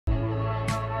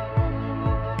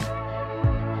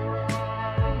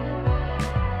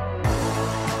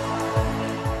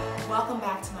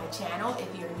channel.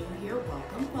 If you're new here,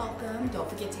 welcome. Don't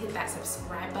forget to hit that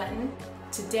subscribe button.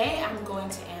 Today I'm going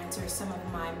to answer some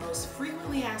of my most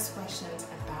frequently asked questions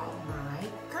about my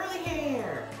curly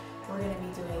hair. We're going to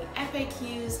be doing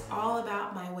FAQs all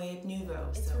about my wave nouveau.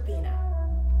 It's for Gina.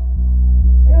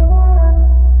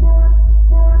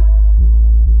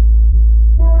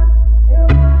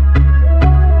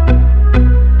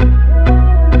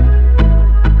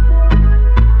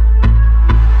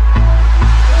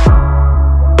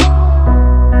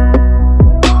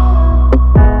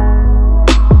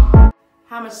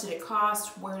 How much did it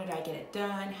cost? Where did I get it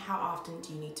done? How often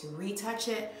do you need to retouch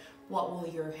it? What will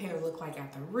your hair look like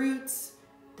at the roots?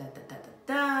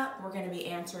 We're going to be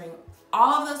answering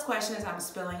all of those questions. I'm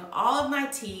spilling all of my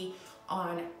tea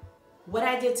on what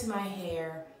I did to my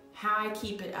hair, how I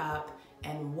keep it up,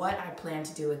 and what I plan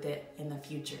to do with it in the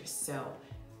future. So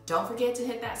don't forget to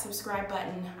hit that subscribe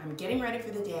button. I'm getting ready for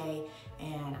the day,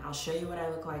 and I'll show you what I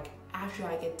look like after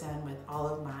I get done with all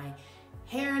of my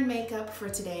hair and makeup for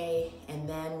today, and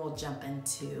then we'll jump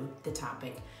into the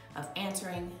topic of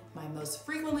answering my most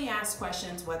frequently asked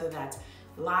questions, whether that's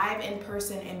live in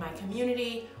person in my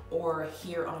community or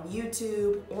here on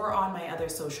YouTube or on my other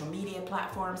social media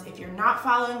platforms. If you're not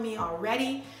following me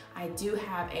already, I do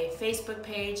have a Facebook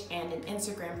page and an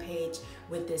Instagram page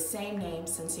with this same name,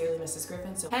 Sincerely Mrs.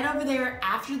 Griffin. So head over there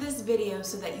after this video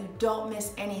so that you don't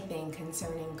miss anything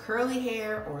concerning curly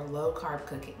hair or low carb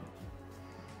cooking.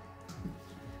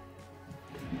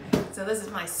 So this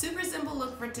is my super simple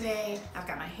look for today. I've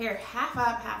got my hair half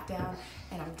up, half down,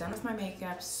 and I'm done with my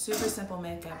makeup. Super simple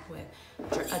makeup with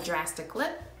a drastic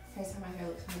lip. Here's how my hair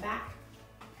looks from the back.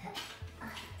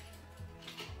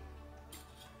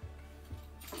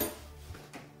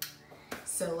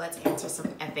 So let's answer some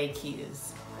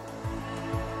FAQs.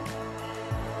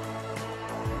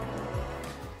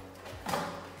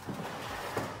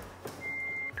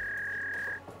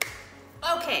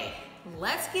 Okay.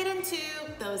 Let's get into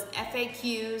those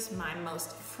FAQs, my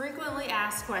most frequently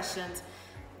asked questions,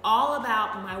 all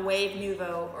about my wave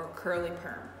nouveau or curly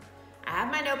perm. I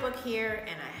have my notebook here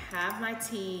and I have my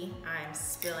tea. I'm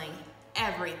spilling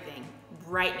everything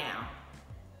right now.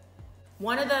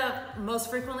 One of the most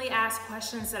frequently asked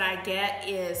questions that I get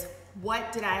is,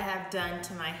 what did I have done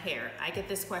to my hair? I get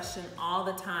this question all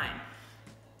the time.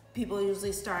 People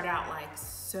usually start out like,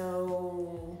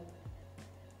 so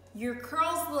your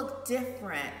curls look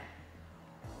different,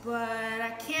 but I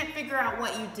can't figure out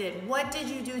what you did. What did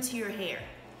you do to your hair?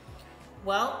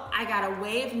 Well, I got a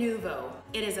wave nouveau.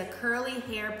 It is a curly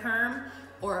hair perm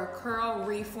or a curl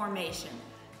reformation.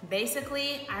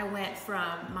 Basically, I went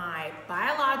from my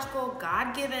biological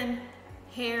God-given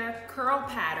hair curl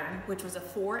pattern, which was a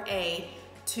 4A,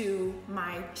 to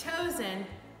my chosen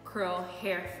curl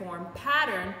hair form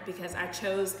pattern because I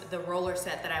chose the roller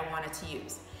set that I wanted to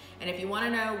use. And if you want to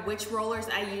know which rollers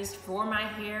I used for my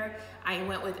hair, I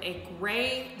went with the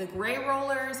gray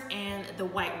rollers and the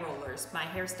white rollers. My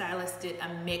hairstylist did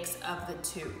a mix of the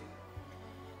two.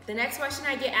 The next question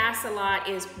I get asked a lot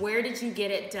is, where did you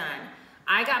get it done?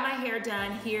 I got my hair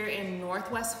done here in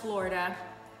Northwest Florida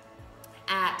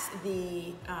at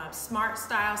the Smart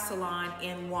Style Salon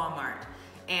in Walmart.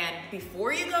 And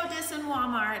before you go dissing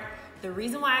Walmart, the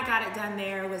reason why I got it done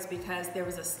there was because there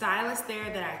was a stylist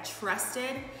there that I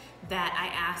trusted, that I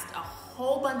asked a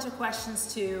whole bunch of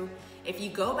questions to. If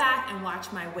you go back and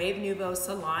watch my Wave Nouveau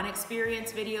salon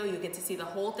experience video, you'll get to see the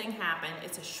whole thing happen.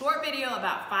 It's a short video,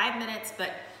 about 5 minutes,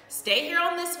 but stay here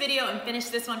on this video and finish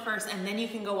this one first, and then you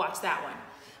can go watch that one.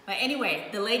 But anyway,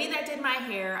 the lady that did my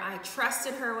hair, I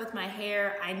trusted her with my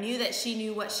hair. I knew that she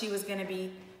knew what she was gonna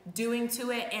be doing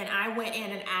to it, and I went in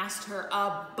and asked her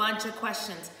a bunch of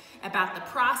questions about the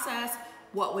process.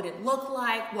 What would it look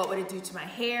like? What would it do to my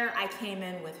hair? I came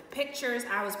in with pictures.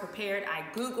 I was prepared. I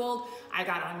Googled. I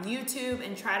got on YouTube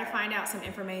and tried to find out some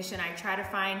information. I tried to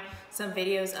find some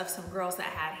videos of some girls that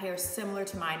had hair similar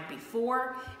to mine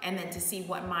before, and then to see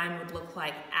what mine would look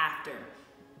like after.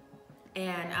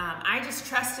 And I just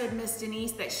trusted Miss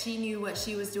Denise that she knew what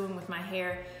she was doing with my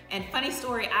hair. And funny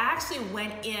story, I actually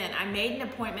went in. I made an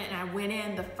appointment and I went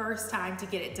in the first time to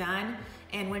get it done.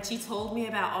 And when she told me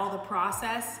about all the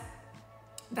process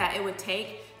that it would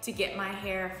take to get my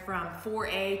hair from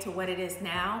 4A to what it is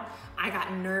now, I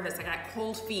got nervous. I got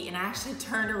cold feet, and I actually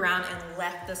turned around and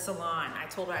left the salon. I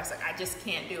told her, I was like, I just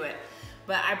can't do it.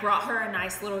 But I brought her a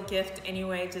nice little gift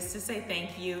anyway, just to say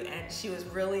thank you, and she was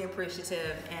really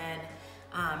appreciative. And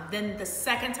Then the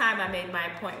second time I made my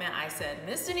appointment, I said,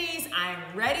 Miss Denise, I'm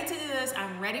ready to do this.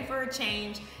 I'm ready for a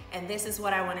change, and this is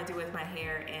what I want to do with my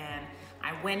hair. And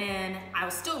I went in, I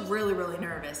was still really, really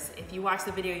nervous. If you watch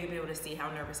the video, you'll be able to see how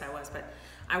nervous I was, but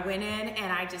I went in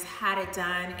and I just had it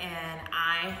done, and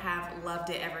I have loved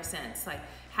it ever since. Like,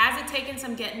 has it taken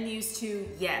some getting used to?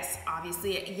 Yes,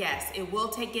 obviously, yes. It will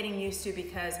take getting used to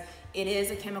because it is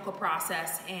a chemical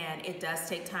process, and it does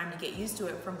take time to get used to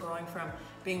it, from going from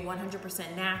being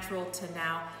 100% natural to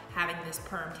now having this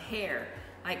permed hair.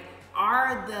 Like,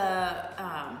 are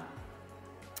the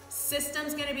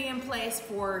systems gonna be in place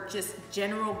for just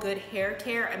general good hair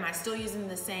care? Am I still using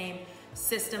the same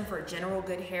system for general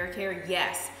good hair care?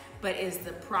 Yes. But is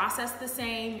the process the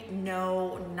same?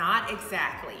 No, not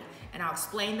exactly. And I'll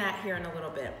explain that here in a little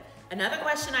bit. Another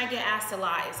question I get asked a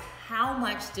lot is, how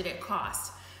much did it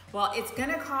cost? Well, it's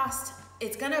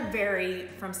gonna vary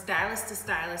from stylist to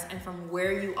stylist and from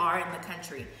where you are in the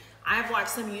country. I've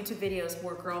watched some YouTube videos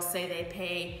where girls say they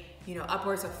pay, you know,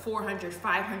 upwards of $400,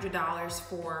 $500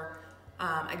 for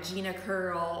a Gina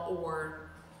Curl, or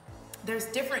there's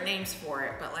different names for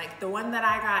it, but like the one that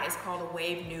I got is called a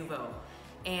Wave Nouveau,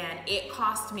 and it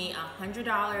cost me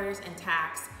 $100 in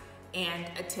tax and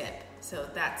a tip. So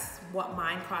that's what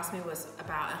mine cost me, was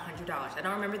about $100. I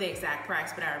don't remember the exact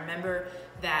price, but I remember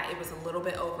that it was a little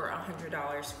bit over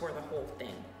 $100 for the whole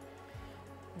thing.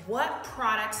 What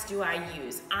products do I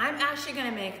use? I'm actually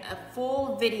gonna make a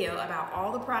full video about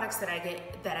all the products that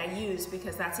I use,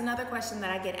 because that's another question that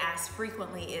I get asked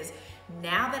frequently is,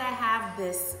 now that I have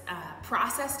this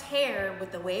processed hair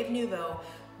with the Wave Nouveau,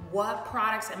 what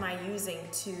products am I using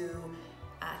to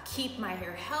keep my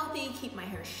hair healthy, keep my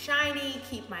hair shiny,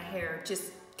 keep my hair,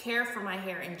 just care for my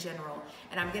hair in general?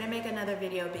 And I'm gonna make another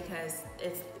video because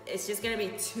it's just gonna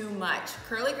be too much.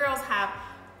 Curly girls have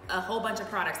a whole bunch of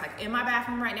products. Like in my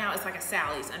bathroom right now, it's like a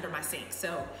Sally's under my sink.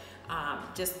 So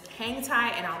just hang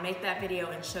tight and I'll make that video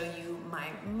and show you my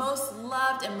most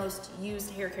loved and most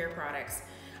used hair care products.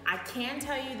 I can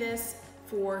tell you this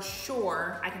for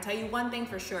sure. I can tell you one thing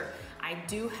for sure. I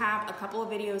do have a couple of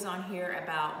videos on here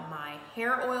about my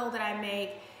hair oil that I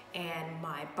make and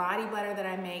my body butter that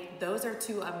I make. Those are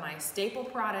two of my staple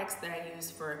products that I use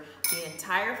for the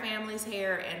entire family's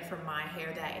hair and for my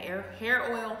hair. That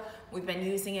hair oil, we've been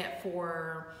using it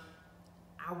for,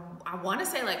 I want to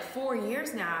say like 4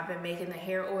 years now. I've been making the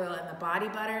hair oil and the body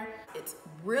butter. It's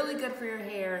really good for your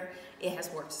hair. It has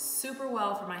worked super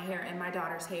well for my hair and my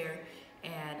daughter's hair.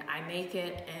 And I make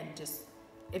it, and just,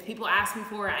 if people ask me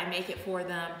for it, I make it for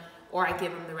them, or I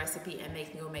give them the recipe and they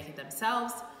can go make it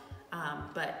themselves.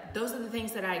 But those are the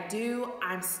things that I do.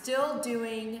 I'm still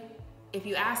doing, if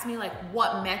you ask me like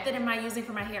what method am I using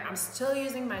for my hair, I'm still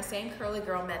using my same curly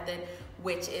girl method,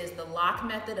 which is the lock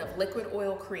method of liquid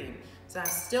oil cream. So I'm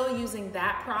still using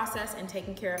that process and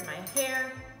taking care of my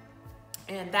hair.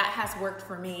 And that has worked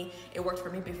for me. It worked for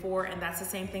me before, and that's the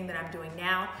same thing that I'm doing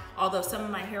now. Although some of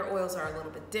my hair oils are a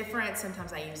little bit different.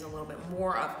 Sometimes I use a little bit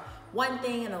more of one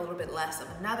thing and a little bit less of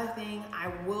another thing. I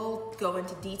will go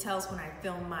into details when I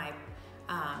film my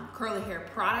curly hair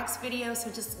products video,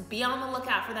 so just be on the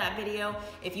lookout for that video.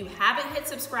 If you haven't hit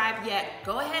subscribe yet,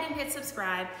 go ahead and hit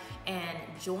subscribe and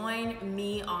join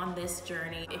me on this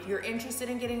journey. If you're interested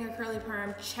in getting a curly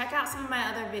perm, check out some of my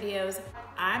other videos.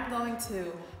 I'm going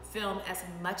to film as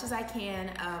much as I can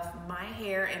of my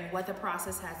hair and what the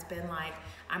process has been like.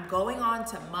 I'm going on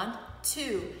to month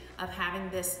 2 of having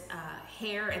this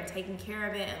hair and taking care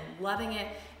of it and loving it.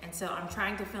 And so I'm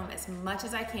trying to film as much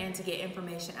as I can to get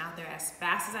information out there as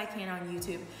fast as I can on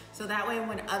YouTube. So that way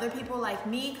when other people like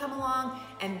me come along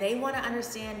and they want to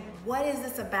understand, what is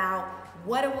this about?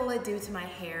 What will it do to my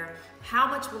hair? How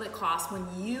much will it cost? When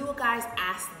you guys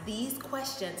ask these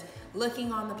questions,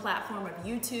 looking on the platform of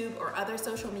YouTube or other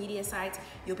social media sites,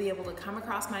 you'll be able to come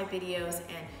across my videos,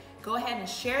 and go ahead and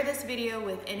share this video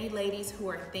with any ladies who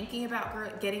are thinking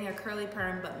about getting a curly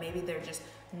perm, but maybe they're just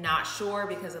not sure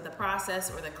because of the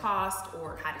process or the cost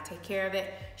or how to take care of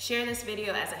it. Share this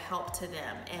video as a help to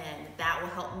them, and that will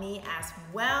help me as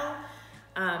well.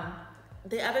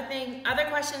 The other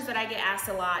questions that I get asked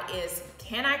a lot is,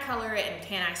 can I color it and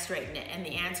can I straighten it? And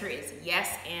the answer is yes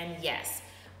and yes.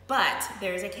 But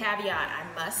there's a caveat.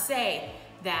 I must say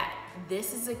that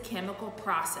this is a chemical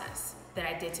process that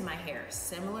I did to my hair,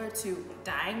 similar to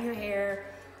dyeing your hair,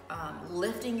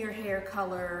 lifting your hair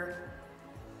color,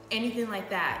 anything like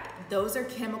that. Those are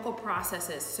chemical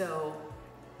processes. So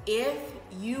if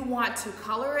you want to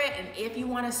color it and if you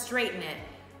want to straighten it,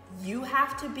 you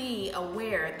have to be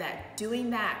aware that doing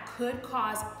that could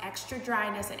cause extra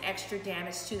dryness and extra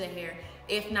damage to the hair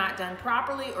if not done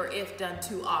properly or if done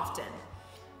too often.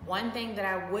 One thing that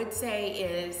I would say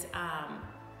is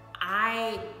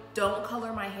I don't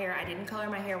color my hair. I didn't color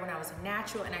my hair when I was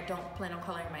natural, and I don't plan on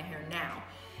coloring my hair now.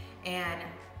 And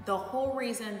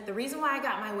the reason why I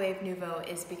got my wave nouveau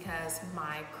is because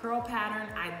my curl pattern,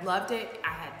 I loved it. I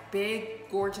had big,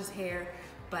 gorgeous hair,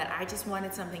 but I just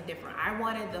wanted something different. I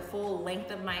wanted the full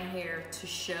length of my hair to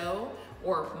show,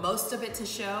 or most of it to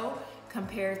show,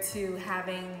 compared to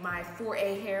having my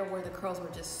 4A hair where the curls were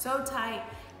just so tight,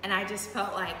 and I just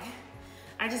felt like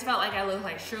I looked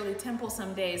like Shirley Temple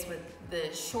some days with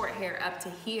the short hair up to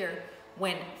here,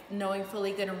 when knowing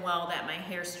fully good and well that my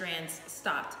hair strands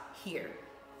stopped here.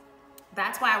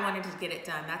 That's why I wanted to get it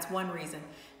done. That's one reason.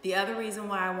 The other reason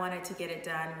why I wanted to get it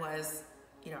done was,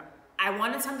 I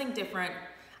wanted something different.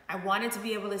 I wanted to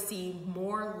be able to see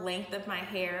more length of my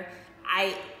hair.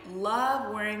 I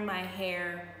love wearing my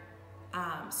hair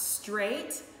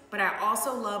straight, but I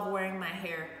also love wearing my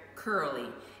hair curly.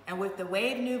 And with the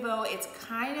wave nouveau, it's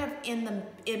kind of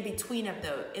in between of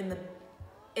those.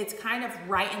 It's kind of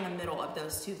right in the middle of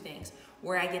those two things,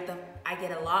 where I get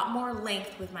a lot more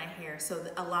length with my hair, so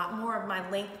a lot more of my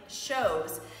length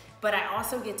shows, but I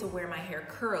also get to wear my hair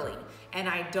curly, and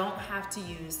I don't have to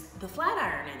use the flat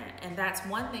iron in it. And that's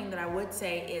one thing that I would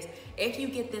say is, if you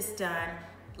get this done,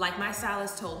 like my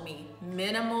stylist told me,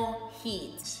 minimal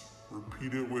heat.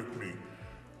 Repeat it with me.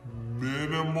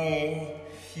 Minimal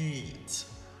heat.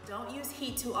 Don't use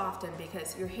heat too often,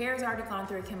 because your hair's already gone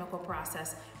through a chemical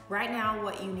process. Right now,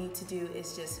 what you need to do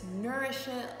is just nourish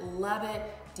it, love it,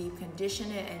 deep condition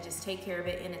it, and just take care of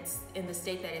it in the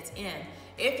state that it's in.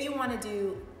 If you want to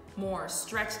do more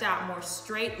stretched out, more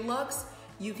straight looks,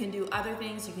 you can do other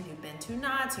things. You can do Bantu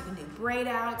knots, you can do braid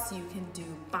outs, you can do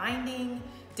binding,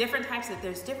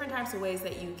 there's different types of ways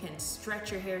that you can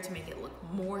stretch your hair to make it look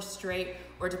more straight,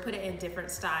 or to put it in different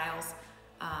styles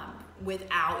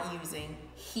without using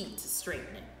heat to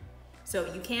straighten it. So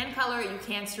you can color it, you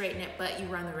can straighten it, but you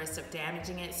run the risk of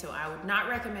damaging it. So I would not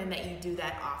recommend that you do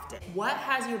that often. What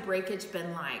has your breakage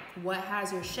been like? What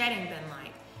has your shedding been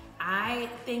like? I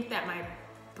think that my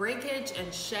breakage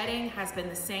and shedding has been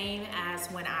the same as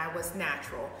when I was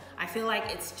natural. I feel like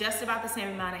it's just about the same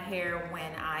amount of hair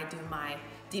when I do my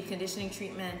deep conditioning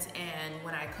treatment, and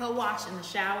when I co-wash in the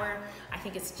shower, I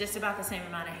think it's just about the same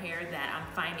amount of hair that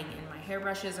I'm finding in my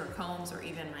hairbrushes or combs, or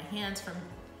even my hands from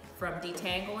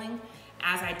detangling,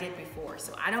 as I did before.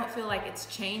 So I don't feel like it's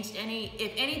changed any.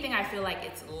 If anything, I feel like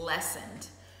it's lessened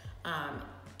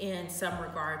in some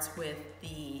regards with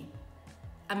the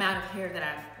amount of hair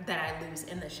that I lose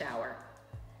in the shower.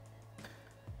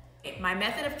 My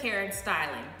method of care and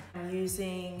styling, I'm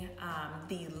using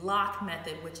the lock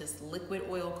method, which is liquid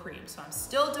oil cream. So I'm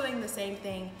still doing the same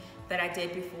thing that I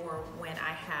did before when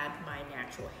I had my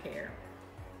natural hair.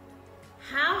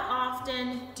 How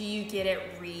often do you get it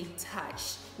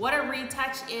retouched? What a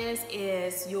retouch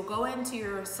is you'll go into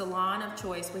your salon of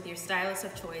choice with your stylist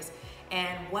of choice,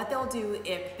 and what they'll do,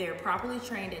 if they're properly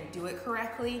trained and do it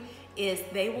correctly, is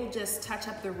they will just touch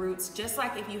up the roots, just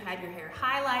like if you had your hair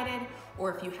highlighted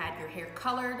or if you had your hair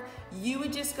colored. You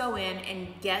would just go in and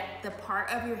get the part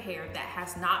of your hair that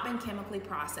has not been chemically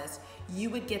processed. You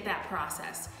would get that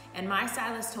processed. And my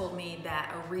stylist told me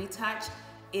that a retouch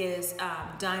is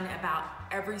done about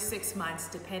every 6 months,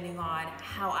 depending on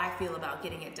how I feel about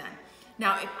getting it done.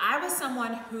 Now, if I was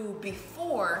someone who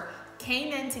before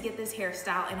came in to get this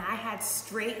hairstyle and I had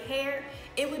straight hair,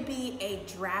 it would be a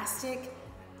drastic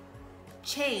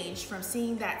change from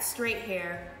seeing that straight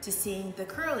hair to seeing the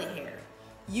curly hair.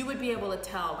 You would be able to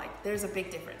tell, like, there's a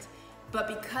big difference. But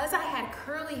because I had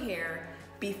curly hair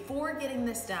before getting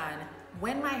this done,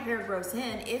 when my hair grows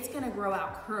in, it's gonna grow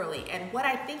out curly. And what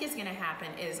I think is gonna happen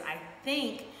is, I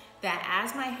think that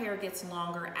as my hair gets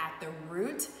longer at the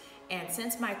root, and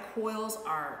since my coils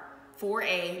are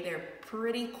 4A, they're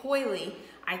pretty coily,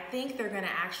 I think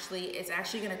it's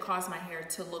actually gonna cause my hair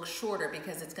to look shorter,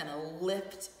 because it's gonna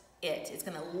lift it's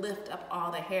gonna lift up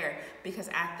all the hair, because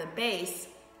at the base,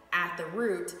 at the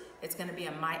root, it's gonna be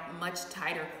a much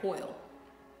tighter coil.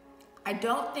 I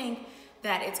don't think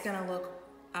that it's gonna look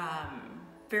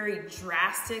very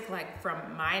drastic, like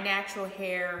from my natural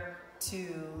hair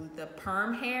to the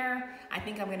perm hair. I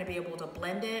think I'm gonna be able to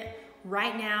blend it.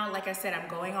 Right now, like I said, I'm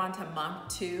going on to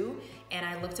month 2, and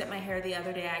I looked at my hair the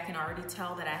other day. I can already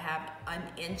tell that I have an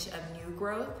inch of new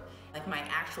growth. Like, my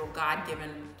actual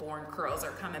God-given born curls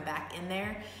are coming back in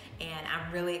there, and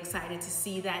I'm really excited to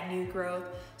see that new growth.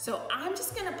 So I'm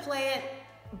just gonna play it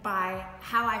by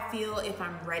how I feel, if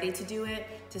I'm ready to do it,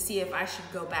 to see if I should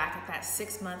go back at that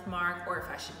 6-month mark, or if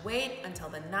I should wait until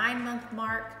the 9-month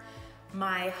mark.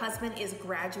 My husband is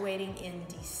graduating in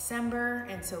December,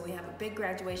 and so we have a big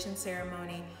graduation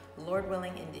ceremony, Lord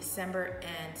willing, in December.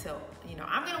 And so, you know,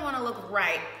 I'm gonna wanna look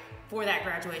right for that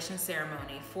graduation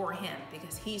ceremony for him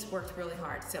because he's worked really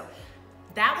hard. So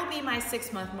that will be my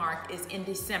 6-month mark, is in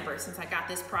December, since I got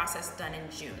this process done in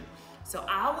June. So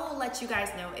I will let you guys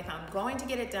know if I'm going to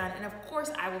get it done, and of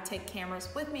course I will take cameras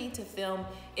with me to film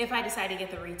if I decide to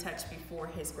get the retouch before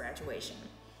his graduation.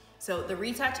 So the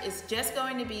retouch is just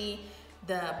going to be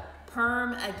the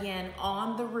perm again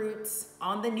on the roots,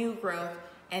 on the new growth,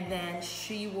 and then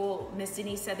Miss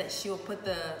Denise said that she will put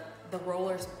the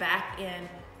rollers back in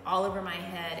all over my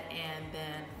head and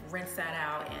then rinse that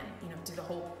out and, you know, do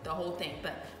the whole thing.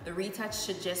 But the retouch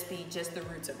should just be just the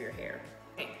roots of your hair.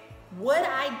 Okay. Would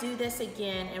I do this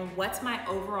again, and what's my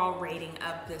overall rating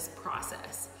of this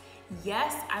process?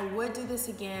 Yes, I would do this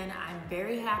again. I'm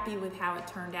very happy with how it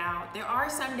turned out. There are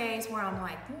some days where I'm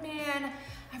like, man,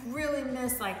 I really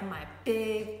miss like my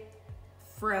big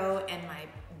fro and my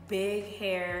big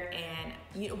hair. And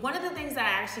you know, one of the things that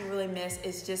I actually really miss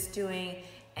is just doing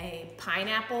a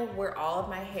pineapple where all of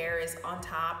my hair is on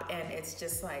top and it's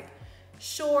just like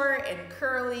short and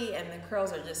curly and the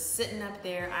curls are just sitting up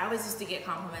there. I always used to get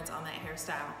compliments on that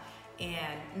hairstyle.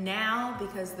 And now,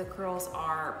 because the curls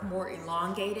are more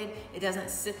elongated, it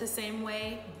doesn't sit the same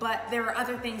way, but there are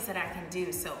other things that I can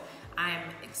do. So I'm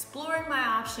exploring my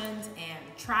options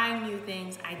and trying new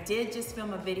things. I did just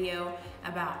film a video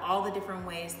about all the different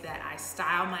ways that I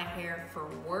style my hair for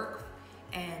work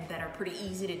and that are pretty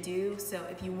easy to do. So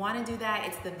if you want to do that,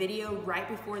 it's the video right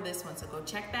before this one. So go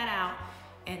check that out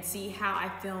and see how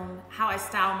I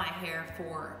style my hair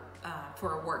for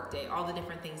a work day, all the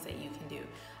different things that you can do.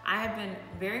 I have been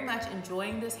very much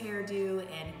enjoying this hairdo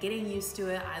and getting used to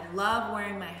it. I love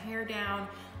wearing my hair down.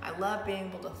 I love being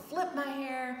able to flip my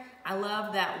hair. I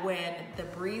love that when the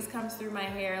breeze comes through my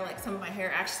hair, like some of my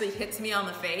hair actually hits me on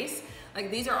the face. Like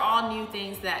these are all new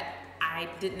things that I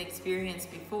didn't experience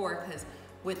before, because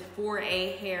with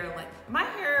 4A hair, like my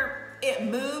hair, it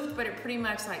moved, but it pretty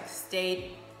much like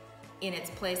stayed in its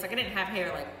place. Like I didn't have hair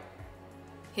like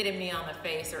hitting me on the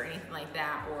face or anything like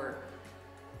that, or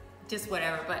just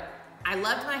whatever. But I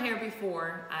loved my hair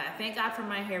before. I thank God for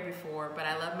my hair before, but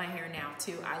I love my hair now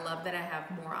too. I love that I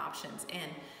have more options.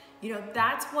 And you know,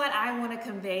 that's what I want to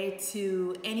convey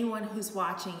to anyone who's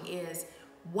watching is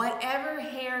whatever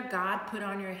hair God put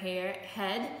on your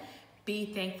head, be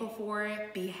thankful for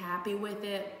it, be happy with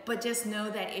it, but just know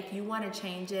that if you want to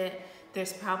change it,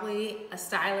 there's probably a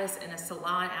stylist and a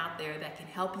salon out there that can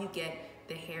help you get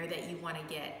the hair that you want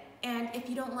to get. And if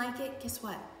you don't like it, guess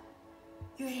what?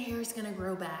 Your hair is gonna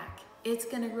grow back. It's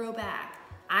gonna grow back.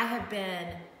 I have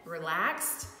been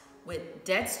relaxed with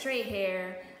dead straight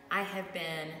hair.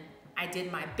 I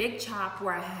did my big chop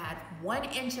where I had 1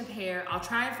 inch of hair. I'll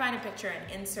try and find a picture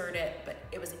and insert it, but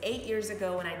it was 8 years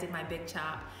ago when I did my big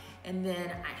chop. And then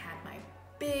I had my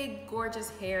big,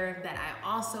 gorgeous hair that I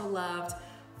also loved,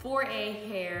 4A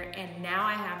hair, and now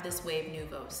I have this wave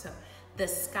nouveau. So the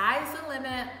sky's the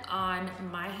limit on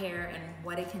my hair and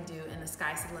what it can do, and the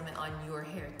sky's the limit on your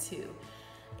hair too.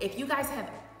 If you guys have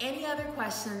any other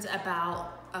questions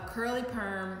about a curly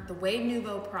perm, the wave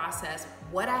nouveau process,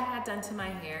 what I had done to my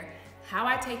hair, how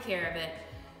I take care of it,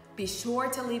 be sure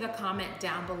to leave a comment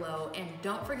down below, and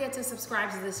don't forget to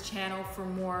subscribe to this channel for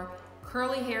more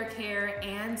curly hair care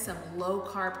and some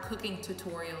low-carb cooking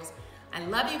tutorials. I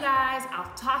love you guys.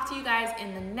 I'll talk to you guys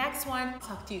in the next one.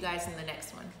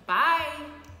 Bye.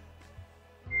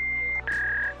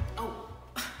 Oh,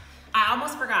 I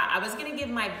almost forgot. I was gonna give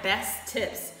my best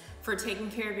tips for taking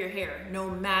care of your hair, no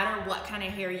matter what kind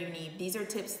of hair you need. These are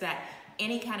tips that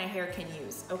any kind of hair can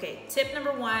use. Okay, tip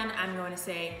number 1, I'm going to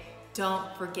say,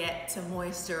 don't forget to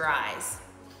moisturize.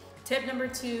 Tip number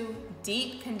 2,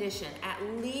 deep condition. At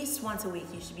least once a week,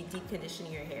 you should be deep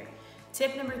conditioning your hair.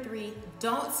 Tip number 3,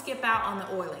 don't skip out on the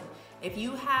oiling. If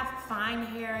you have fine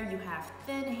hair, you have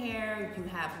thin hair, you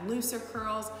have looser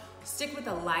curls, stick with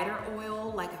a lighter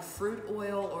oil like a fruit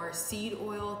oil or a seed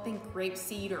oil. Think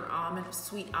grapeseed or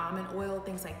sweet almond oil,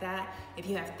 things like that. If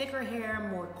you have thicker hair,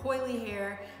 more coily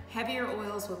hair, heavier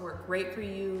oils would work great for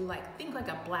you. Think like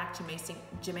a black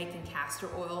Jamaican castor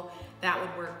oil. That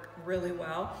would work really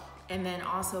well. And then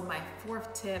also my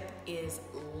 4th tip is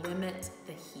limit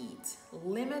the heat.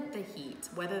 Limit the heat,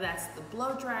 whether that's the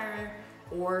blow dryer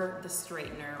or the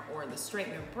straightener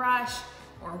brush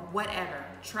or whatever.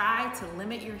 Try to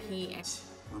limit your heat.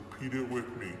 Repeat it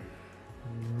with me.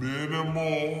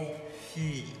 Minimal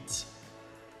heat.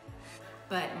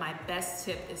 But my best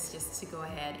tip is just to go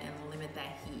ahead and limit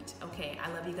that heat. Okay, I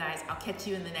love you guys. I'll catch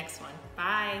you in the next one.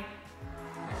 Bye.